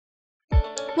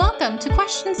Welcome to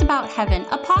Questions About Heaven,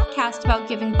 a podcast about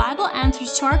giving Bible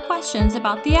answers to our questions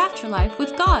about the afterlife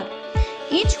with God.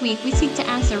 Each week, we seek to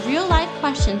answer real-life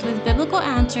questions with biblical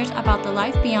answers about the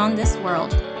life beyond this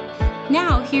world.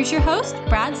 Now, here's your host,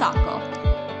 Brad Zockel.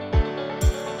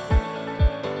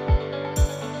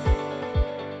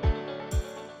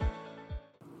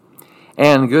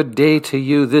 And good day to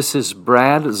you. This is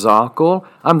Brad Zockel.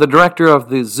 I'm the director of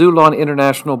the Zulon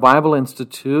International Bible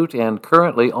Institute and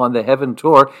currently on the Heaven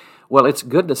Tour. Well, it's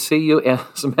good to see you. And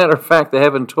as a matter of fact, the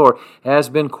Heaven Tour has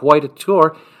been quite a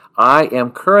tour. I am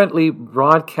currently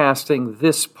broadcasting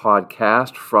this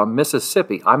podcast from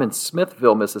Mississippi. I'm in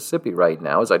Smithville, Mississippi right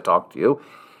now as I talk to you.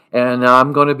 And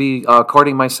I'm going to be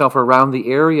carting myself around the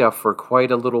area for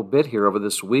quite a little bit here over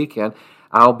this weekend.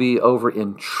 I'll be over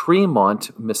in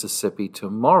Tremont, Mississippi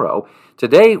tomorrow.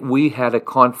 Today we had a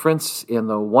conference in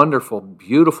the wonderful,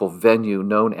 beautiful venue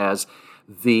known as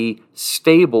the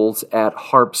Stables at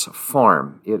Harp's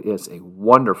Farm. It is a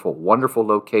wonderful, wonderful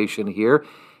location here,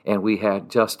 and we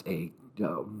had just a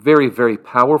very, very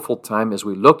powerful time as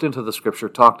we looked into the Scripture,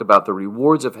 talked about the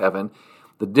rewards of heaven,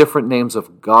 the different names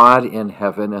of God in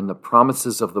heaven, and the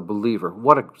promises of the believer.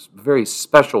 What a very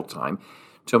special time.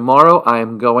 Tomorrow I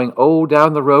am going,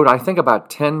 down the road, I think about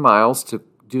 10 miles to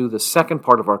do the second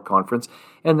part of our conference,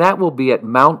 and that will be at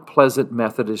Mount Pleasant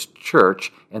Methodist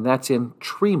Church, and that's in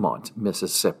Tremont,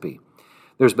 Mississippi.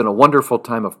 There's been a wonderful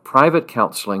time of private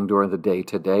counseling during the day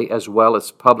today, as well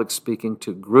as public speaking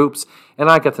to groups, and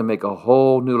I got to make a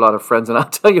whole new lot of friends, and I'll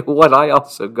tell you what I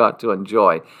also got to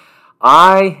enjoy.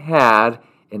 I had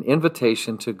an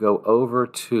invitation to go over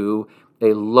to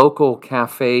a local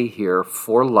cafe here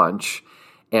for lunch,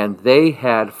 and they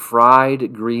had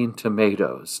fried green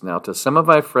tomatoes. Now, to some of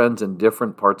my friends in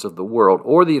different parts of the world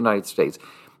or the United States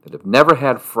that have never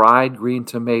had fried green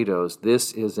tomatoes,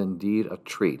 this is indeed a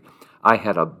treat. I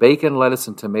had a bacon, lettuce,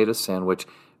 and tomato sandwich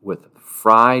with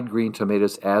fried green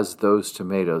tomatoes as those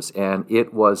tomatoes, and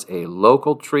it was a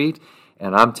local treat,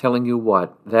 and I'm telling you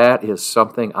what, that is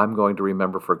something I'm going to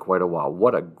remember for quite a while.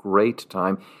 What a great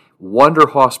time.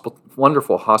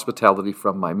 Wonderful hospitality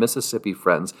from my Mississippi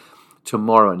friends.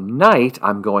 Tomorrow night,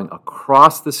 I'm going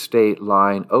across the state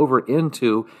line over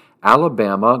into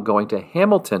Alabama, going to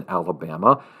Hamilton,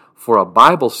 Alabama, for a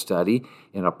Bible study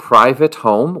in a private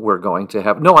home. We're going to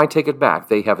have, no, I take it back.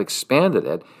 They have expanded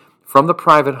it from the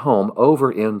private home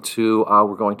over into,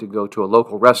 we're going to go to a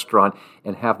local restaurant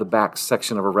and have the back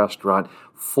section of a restaurant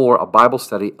for a Bible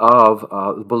study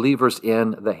of believers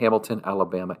in the Hamilton,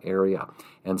 Alabama area.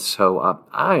 And so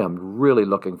I am really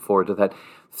looking forward to that.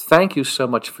 Thank you so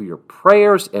much for your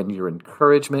prayers and your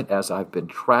encouragement as I've been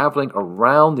traveling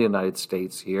around the United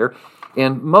States here,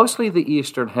 in mostly the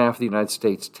eastern half of the United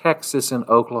States. Texas and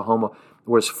Oklahoma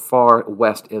were as far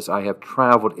west as I have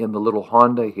traveled in the little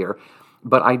Honda here.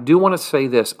 But I do want to say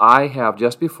this. I have,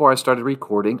 just before I started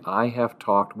recording, I have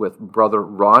talked with Brother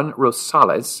Ron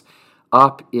Rosales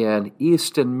up in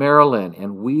Easton, Maryland,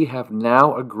 and we have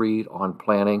now agreed on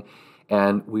planning,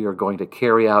 and we are going to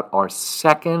carry out our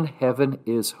second Heaven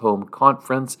is Home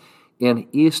conference in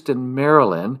Easton,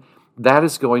 Maryland. That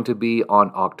is going to be on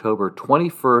October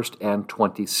 21st and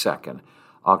 22nd.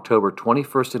 October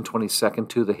 21st and 22nd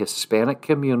to the Hispanic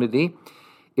community.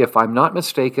 If I'm not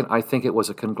mistaken, I think it was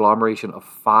a conglomeration of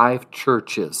 5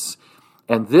 churches.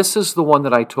 And this is the one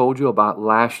that I told you about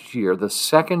last year. The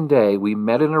second day, we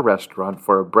met in a restaurant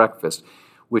for a breakfast,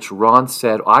 which Ron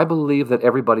said, I believe that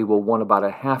everybody will want about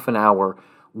a half an hour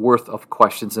worth of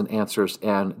questions and answers.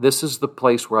 And this is the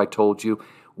place where I told you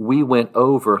we went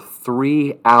over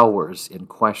 3 hours in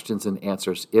questions and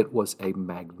answers. It was a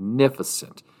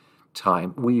magnificent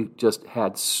time. We just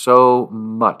had so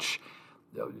much,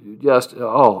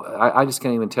 I just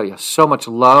can't even tell you, so much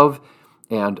love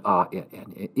and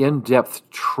in-depth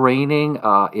training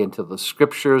into the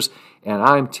Scriptures. And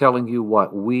I'm telling you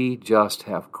what, we just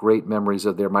have great memories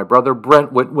of there. My brother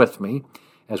Brent went with me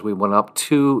as we went up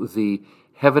to the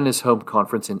Heaven is Home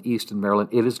conference in Easton, Maryland.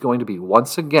 It is going to be,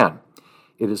 once again,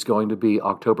 it is going to be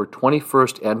October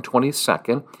 21st and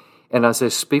 22nd. And as I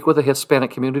speak with the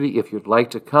Hispanic community, if you'd like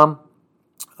to come,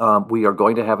 we are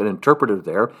going to have an interpreter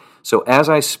there. So as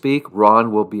I speak,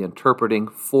 Ron will be interpreting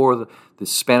for the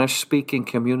Spanish-speaking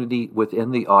community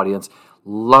within the audience.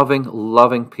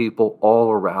 Loving people all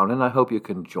around, and I hope you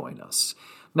can join us.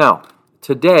 Now,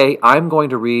 today I'm going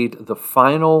to read the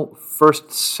final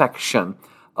first section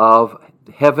of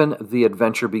Heaven, the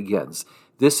Adventure Begins.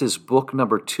 This is book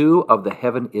number 2 of the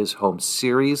Heaven is Home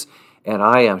series, and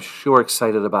I am sure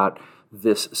excited about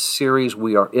this series.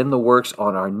 We are in the works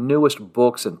on our newest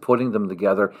books and putting them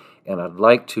together, and I'd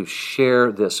like to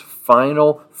share this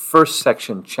final first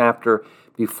section chapter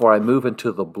before I move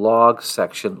into the blog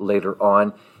section later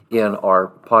on in our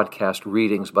podcast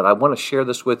readings. But I want to share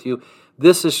this with you.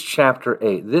 This is chapter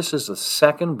 8. This is the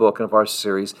second book of our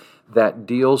series that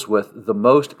deals with the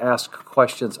most asked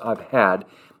questions I've had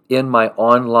in my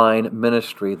online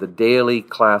ministry, the daily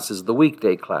classes, the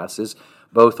weekday classes,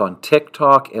 both on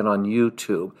TikTok and on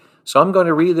YouTube. So I'm going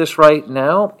to read this right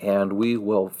now, and we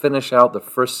will finish out the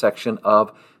first section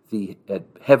of the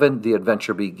Heaven, the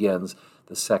Adventure Begins,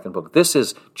 the second book. This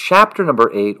is chapter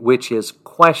number 8, which is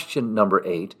question number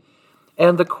 8.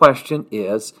 And the question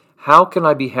is, how can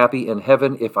I be happy in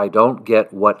heaven if I don't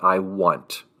get what I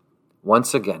want?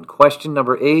 Once again, question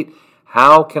number 8,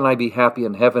 how can I be happy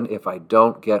in heaven if I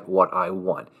don't get what I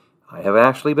want? I have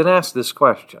actually been asked this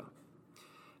question.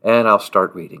 And I'll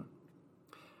start reading.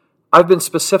 I've been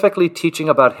specifically teaching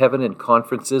about heaven in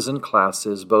conferences and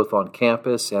classes, both on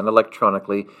campus and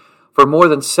electronically, for more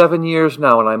than 7 years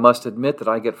now, and I must admit that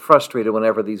I get frustrated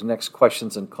whenever these next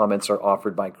questions and comments are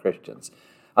offered by Christians.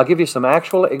 I'll give you some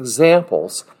actual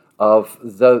examples of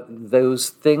those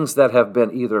things that have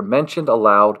been either mentioned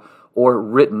aloud or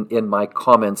written in my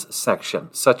comments section,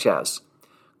 such as,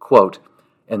 quote,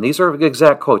 and these are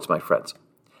exact quotes, my friends,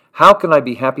 how can I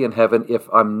be happy in heaven if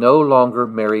I'm no longer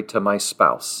married to my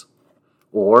spouse?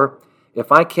 Or,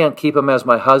 if I can't keep him as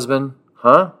my husband,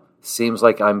 seems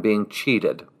like I'm being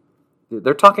cheated.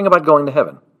 They're talking about going to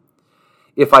heaven.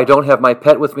 If I don't have my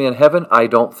pet with me in heaven, I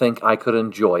don't think I could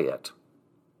enjoy it.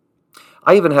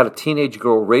 I even had a teenage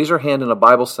girl raise her hand in a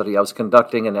Bible study I was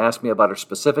conducting and ask me about her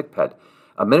specific pet,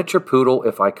 a miniature poodle,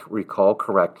 if I recall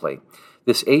correctly.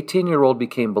 This 18-year-old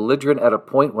became belligerent at a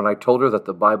point when I told her that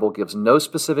the Bible gives no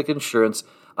specific assurance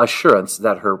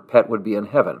that her pet would be in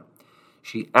heaven.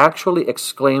 She actually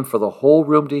exclaimed for the whole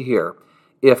room to hear,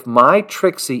 if my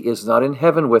Trixie is not in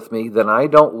heaven with me, then I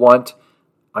don't want...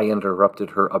 I interrupted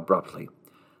her abruptly.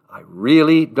 I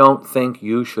really don't think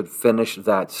you should finish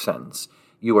that sentence.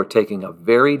 You are taking a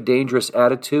very dangerous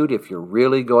attitude if you're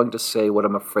really going to say what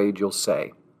I'm afraid you'll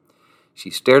say.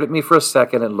 She stared at me for a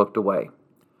second and looked away.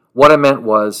 What I meant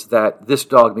was that this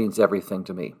dog means everything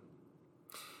to me.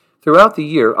 Throughout the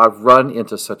year, I've run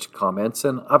into such comments,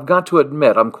 and I've got to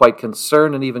admit I'm quite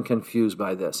concerned and even confused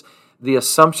by this. The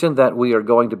assumption that we are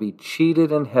going to be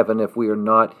cheated in heaven if we are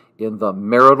not in the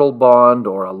marital bond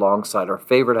or alongside our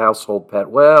favorite household pet,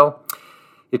 well,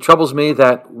 it troubles me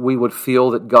that we would feel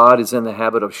that God is in the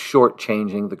habit of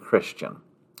shortchanging the Christian.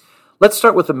 Let's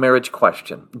start with the marriage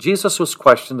question. Jesus was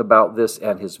questioned about this,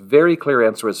 and his very clear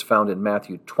answer is found in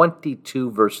Matthew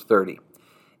 22, verse 30.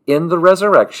 In the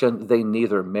resurrection, they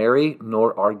neither marry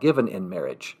nor are given in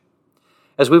marriage.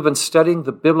 As we've been studying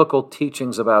the biblical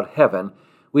teachings about heaven,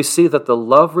 we see that the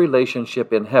love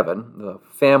relationship in heaven, the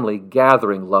family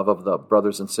gathering love of the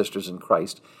brothers and sisters in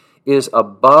Christ, is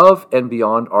above and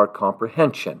beyond our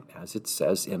comprehension, as it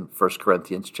says in 1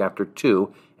 Corinthians chapter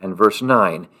 2 and verse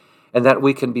 9, and that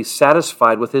we can be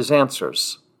satisfied with his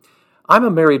answers. I'm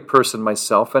a married person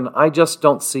myself, and I just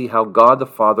don't see how God the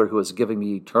Father, who is giving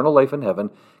me eternal life in heaven,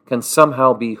 can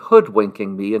somehow be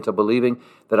hoodwinking me into believing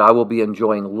that I will be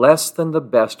enjoying less than the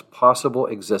best possible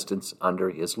existence under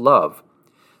his love.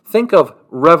 Think of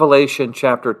Revelation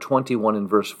chapter 21 and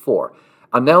verse 4,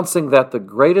 announcing that the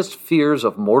greatest fears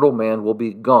of mortal man will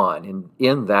be gone,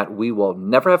 in that we will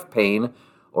never have pain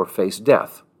or face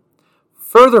death.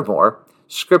 Furthermore,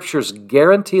 Scriptures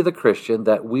guarantee the Christian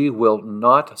that we will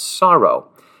not sorrow,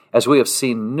 as we have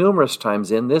seen numerous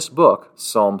times in this book.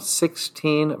 Psalm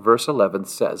 16, verse 11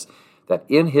 says that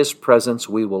in his presence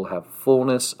we will have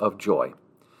fullness of joy.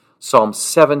 Psalm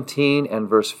 17 and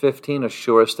verse 15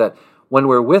 assure us that when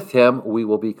we're with him, we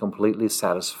will be completely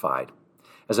satisfied.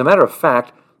 As a matter of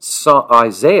fact,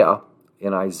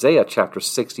 in Isaiah chapter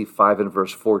 65 and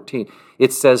verse 14,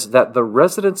 it says that the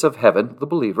residents of heaven, the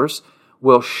believers,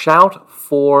 will shout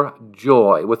for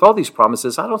joy. With all these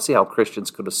promises, I don't see how Christians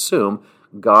could assume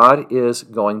God is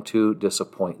going to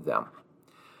disappoint them.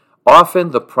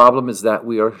 Often the problem is that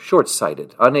we are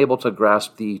short-sighted, unable to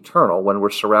grasp the eternal when we're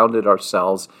surrounded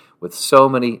ourselves with so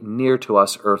many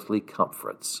near-to-us earthly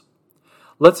comforts.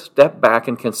 Let's step back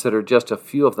and consider just a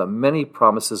few of the many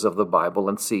promises of the Bible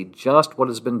and see just what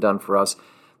has been done for us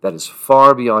that is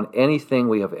far beyond anything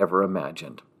we have ever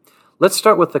imagined. Let's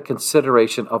start with the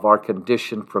consideration of our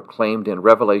condition proclaimed in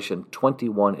Revelation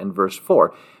 21 and verse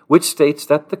 4, which states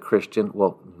that the Christian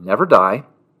will never die,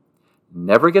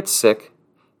 never get sick,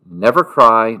 never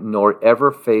cry, nor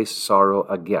ever face sorrow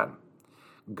again.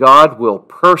 God will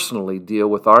personally deal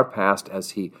with our past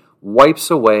as he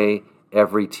wipes away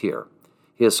every tear.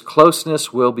 His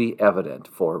closeness will be evident,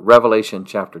 for Revelation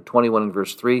chapter 21 and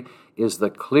verse 3 is the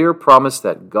clear promise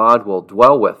that God will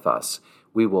dwell with us.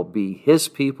 We will be his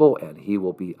people, and he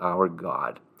will be our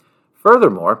God.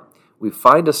 Furthermore, we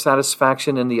find a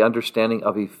satisfaction in the understanding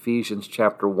of Ephesians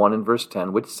chapter 1 and verse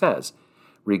 10, which says,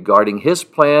 regarding his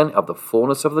plan of the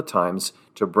fullness of the times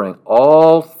to bring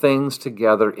all things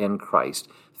together in Christ,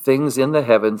 things in the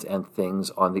heavens and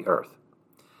things on the earth.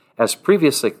 As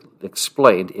previously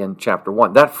explained in chapter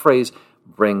 1, that phrase,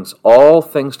 brings all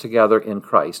things together in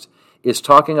Christ, is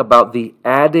talking about the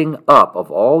adding up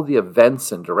of all the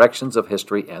events and directions of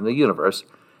history and the universe,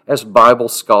 as Bible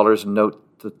scholars note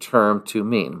the term to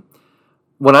mean.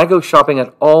 When I go shopping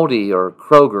at Aldi or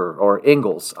Kroger or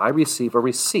Ingles, I receive a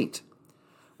receipt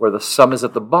where the sum is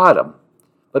at the bottom.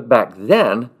 But back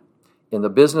then, in the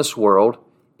business world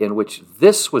in which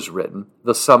this was written,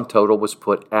 the sum total was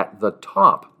put at the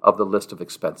top of the list of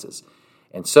expenses.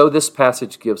 And so this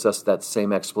passage gives us that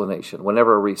same explanation.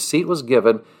 Whenever a receipt was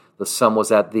given, the sum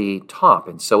was at the top,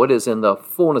 and so it is in the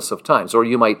fullness of times, or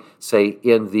you might say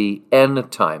in the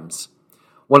end times.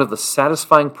 One of the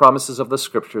satisfying promises of the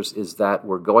Scriptures is that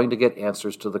we're going to get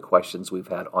answers to the questions we've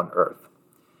had on earth.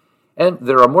 And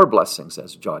there are more blessings,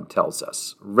 as John tells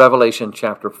us. Revelation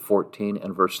chapter 14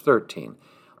 and verse 13.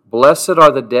 Blessed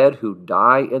are the dead who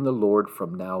die in the Lord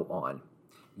from now on.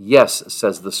 Yes,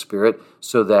 says the Spirit,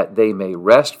 so that they may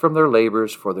rest from their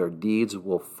labors, for their deeds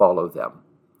will follow them.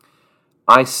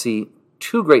 I see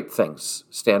two great things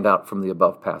stand out from the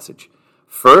above passage.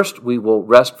 First, we will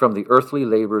rest from the earthly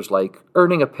labors like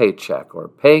earning a paycheck or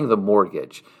paying the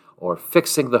mortgage or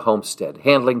fixing the homestead,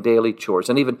 handling daily chores,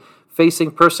 and even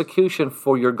facing persecution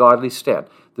for your godly stand.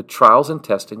 The trials and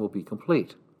testing will be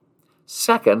complete.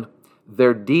 Second,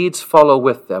 their deeds follow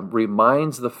with them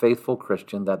reminds the faithful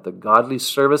Christian that the godly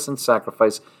service and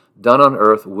sacrifice done on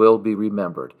earth will be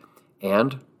remembered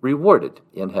and rewarded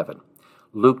in heaven.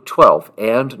 Luke 12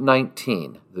 and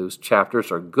 19, those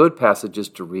chapters are good passages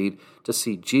to read to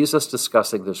see Jesus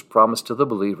discussing this promise to the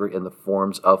believer in the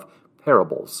forms of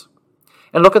parables.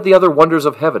 And look at the other wonders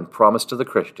of heaven promised to the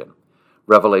Christian.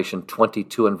 Revelation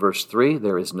 22 and verse 3,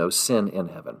 there is no sin in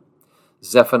heaven.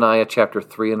 Zephaniah chapter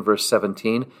 3 and verse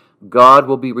 17, God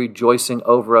will be rejoicing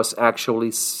over us,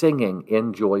 actually singing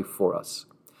in joy for us.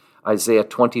 Isaiah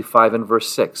 25 and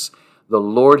verse 6, the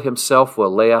Lord himself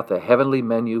will lay out the heavenly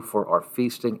menu for our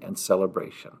feasting and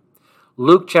celebration.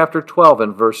 Luke chapter 12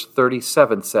 and verse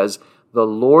 37 says, the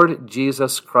Lord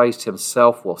Jesus Christ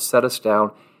himself will set us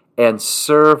down and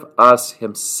serve us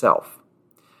himself.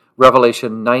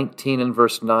 Revelation 19 and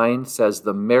verse 9 says,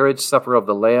 the marriage supper of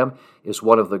the Lamb is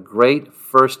one of the great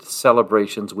first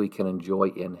celebrations we can enjoy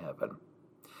in heaven.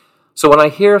 So when I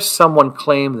hear someone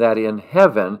claim that in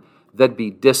heaven they'd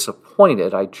be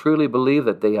disappointed, I truly believe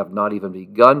that they have not even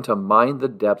begun to mind the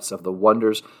depths of the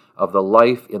wonders of the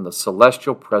life in the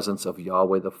celestial presence of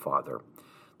Yahweh the Father.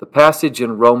 The passage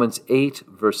in Romans 8,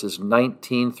 verses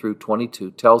 19 through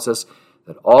 22 tells us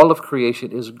that all of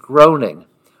creation is groaning,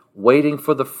 waiting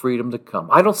for the freedom to come.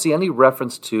 I don't see any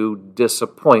reference to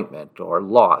disappointment or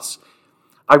loss.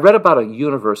 I read about a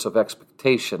universe of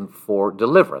expectation for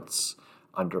deliverance.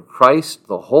 Under Christ,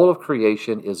 the whole of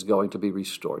creation is going to be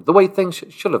restored, the way things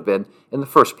should have been in the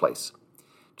first place.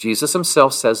 Jesus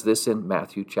himself says this in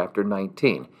Matthew chapter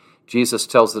 19. Jesus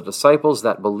tells the disciples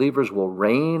that believers will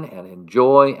reign and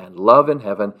enjoy and love in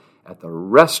heaven at the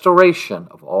restoration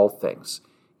of all things.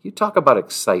 You talk about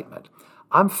excitement.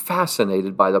 I'm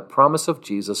fascinated by the promise of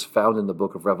Jesus found in the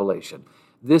book of Revelation.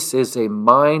 This is a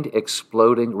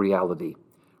mind-exploding reality.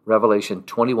 Revelation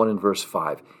 21 and verse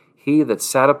 5. He that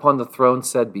sat upon the throne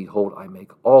said, behold, I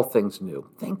make all things new.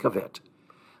 Think of it.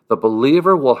 The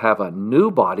believer will have a new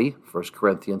body, 1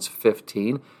 Corinthians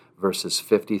 15, verses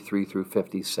 53 through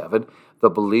 57. The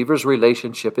believer's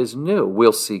relationship is new.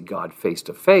 We'll see God face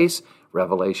to face.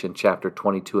 Revelation chapter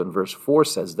 22 and verse 4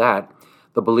 says that.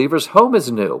 The believer's home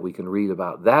is new. We can read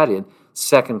about that in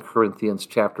 2 Corinthians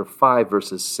chapter 5,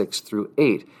 verses 6 through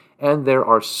 8. And there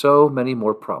are so many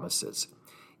more promises.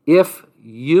 If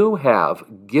you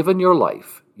have given your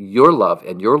life, your love,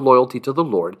 and your loyalty to the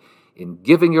Lord, in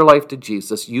giving your life to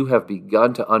Jesus, you have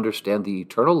begun to understand the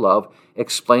eternal love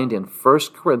explained in 1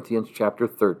 Corinthians chapter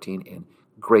 13 in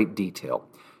great detail.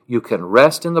 You can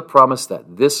rest in the promise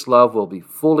that this love will be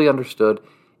fully understood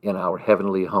in our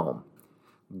heavenly home.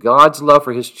 God's love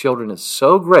for his children is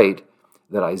so great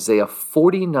that Isaiah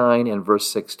 49 and verse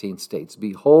 16 states,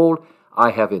 behold,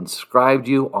 I have inscribed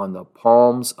you on the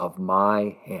palms of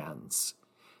my hands.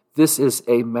 This is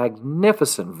a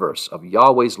magnificent verse of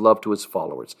Yahweh's love to his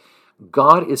followers.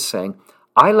 God is saying,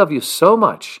 I love you so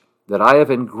much that I have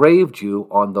engraved you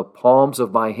on the palms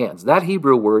of my hands. That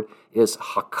Hebrew word is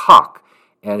hakak,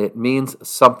 and it means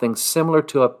something similar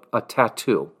to a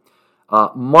tattoo.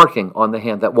 marking on the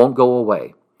hand that won't go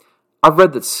away. I've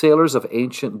read that sailors of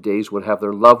ancient days would have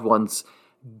their loved ones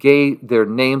their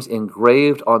names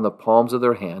engraved on the palms of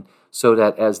their hand so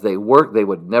that as they worked, they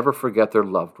would never forget their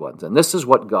loved ones. And this is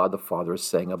what God the Father is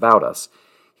saying about us.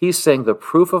 He's saying the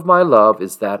proof of my love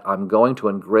is that I'm going to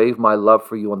engrave my love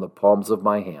for you on the palms of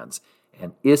my hands.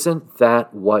 And isn't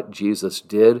that what Jesus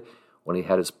did when he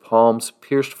had his palms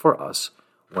pierced for us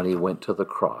when he went to the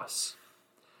cross?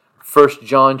 1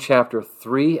 John chapter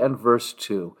 3 and verse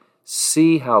 2.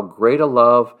 See how great a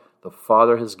love the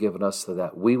Father has given us so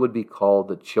that we would be called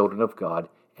the children of God,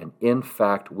 and in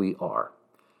fact we are.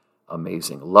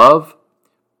 Amazing love,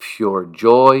 pure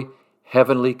joy,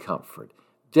 heavenly comfort.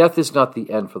 Death is not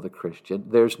the end for the Christian.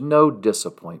 There's no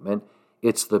disappointment.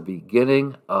 It's the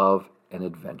beginning of an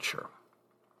adventure.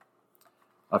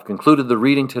 I've concluded the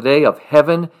reading today of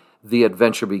Heaven, the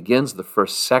Adventure Begins, the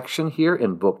first section here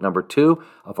in book number 2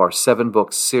 of our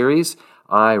 7-book series.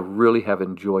 I really have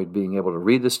enjoyed being able to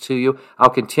read this to you. I'll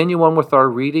continue on with our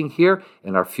reading here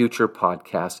in our future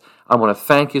podcast. I want to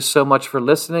thank you so much for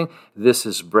listening. This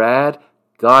is Brad.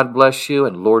 God bless you,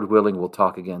 and Lord willing, we'll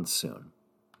talk again soon.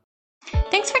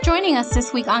 Thanks for joining us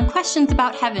this week on Questions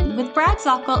About Heaven with Brad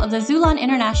Zockel of the Xulon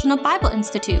International Bible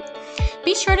Institute.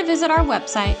 Be sure to visit our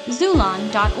website,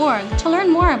 xulon.org, to learn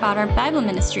more about our Bible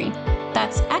ministry.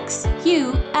 That's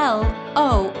xulon.org.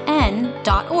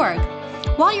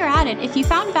 While you're at it, if you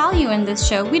found value in this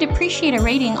show, we'd appreciate a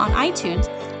rating on iTunes.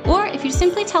 Or if you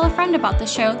simply tell a friend about the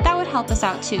show, that would help us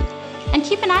out too. And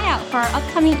keep an eye out for our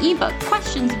upcoming ebook,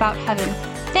 Questions About Heaven.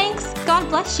 Thanks, God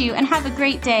bless you, and have a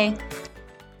great day.